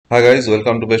Hi guys,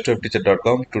 welcome to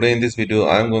bestwebteacher.com. Today in this video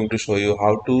I am going to show you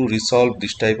how to resolve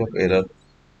this type of error.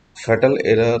 Fatal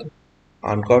error,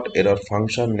 uncaught error,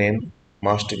 function name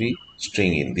must be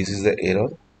string in. This is the error.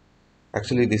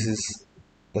 Actually this is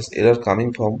this error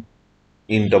coming from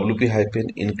in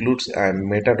wp-includes and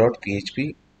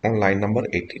meta.php on line number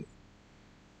 18.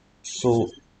 So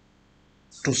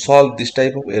to solve this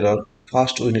type of error,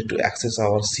 first we need to access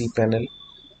our cpanel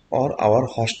or our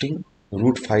hosting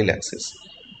root file access.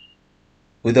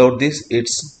 Without this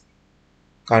it's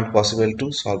can't possible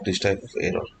to solve this type of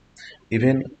error.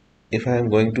 Even if I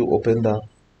am going to open the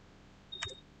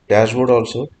dashboard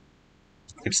also,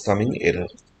 it's coming error.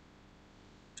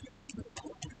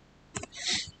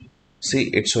 See,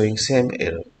 it's showing same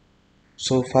error.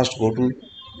 So first go to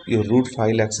your root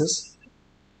file access.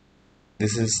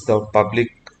 This is the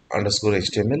public underscore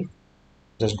HTML.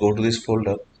 Just go to this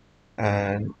folder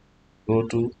and go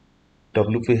to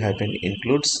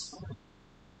wp-includes,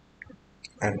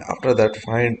 and after that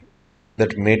find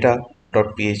that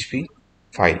meta.php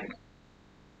file.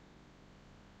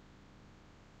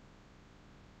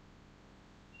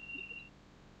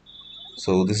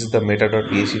 So this is the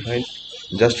meta.php file.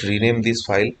 Just rename this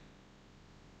file,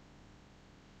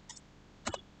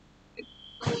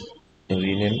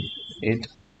 rename it,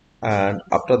 and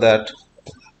after that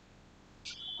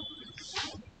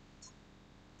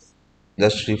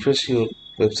just refresh your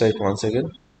website once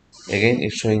again. Again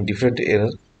it's showing different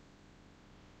error.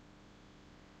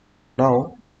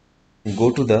 Now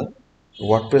go to the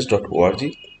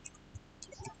wordpress.org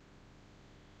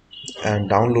and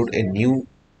download a new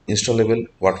installable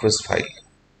WordPress file.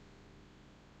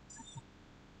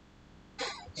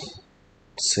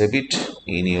 Save it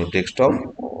in your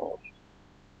desktop or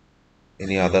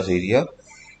any other area.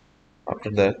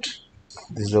 After that,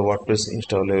 this is the WordPress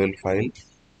installable file.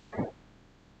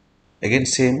 Again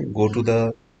same, go to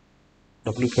the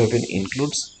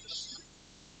wp-includes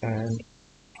and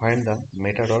find the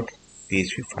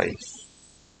meta.php file.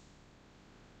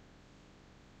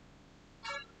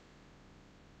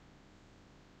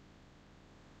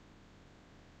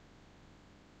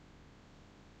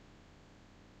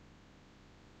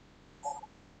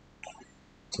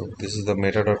 So this is the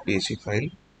meta.php file.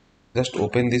 Just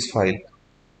open this file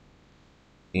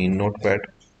in Notepad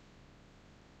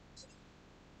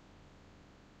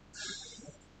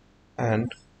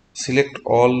and select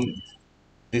all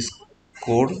this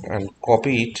code and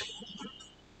copy it.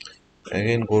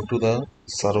 Again go to the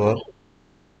server,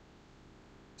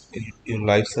 your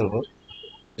live server.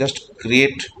 Just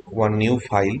create one new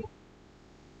file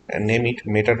and name it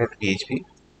meta.php.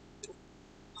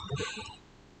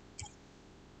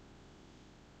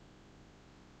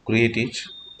 Create it.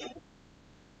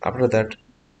 After that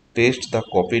paste the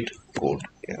copied code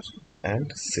here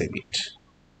and save it.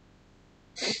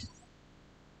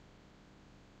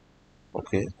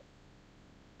 Okay,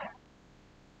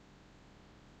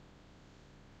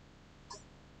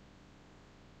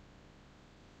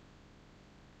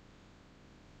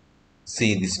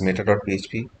 see, this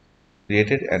meta.php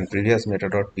created and previous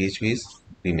meta.php is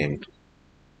renamed.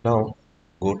 Now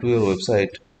go to your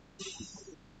website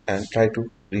and try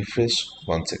to refresh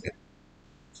once again.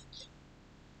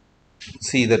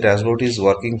 See, the dashboard is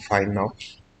working fine now,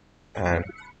 and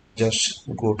just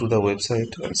go to the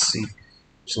website and see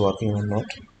it's working or not.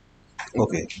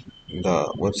 Okay,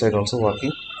 the website also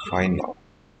working fine now.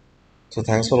 So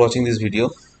thanks for watching this video.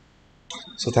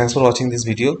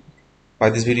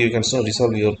 By this video you can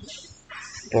resolve your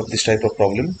this type of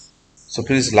problem. So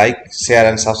please like, share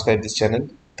and subscribe this channel.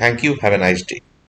 Thank you. Have a nice day.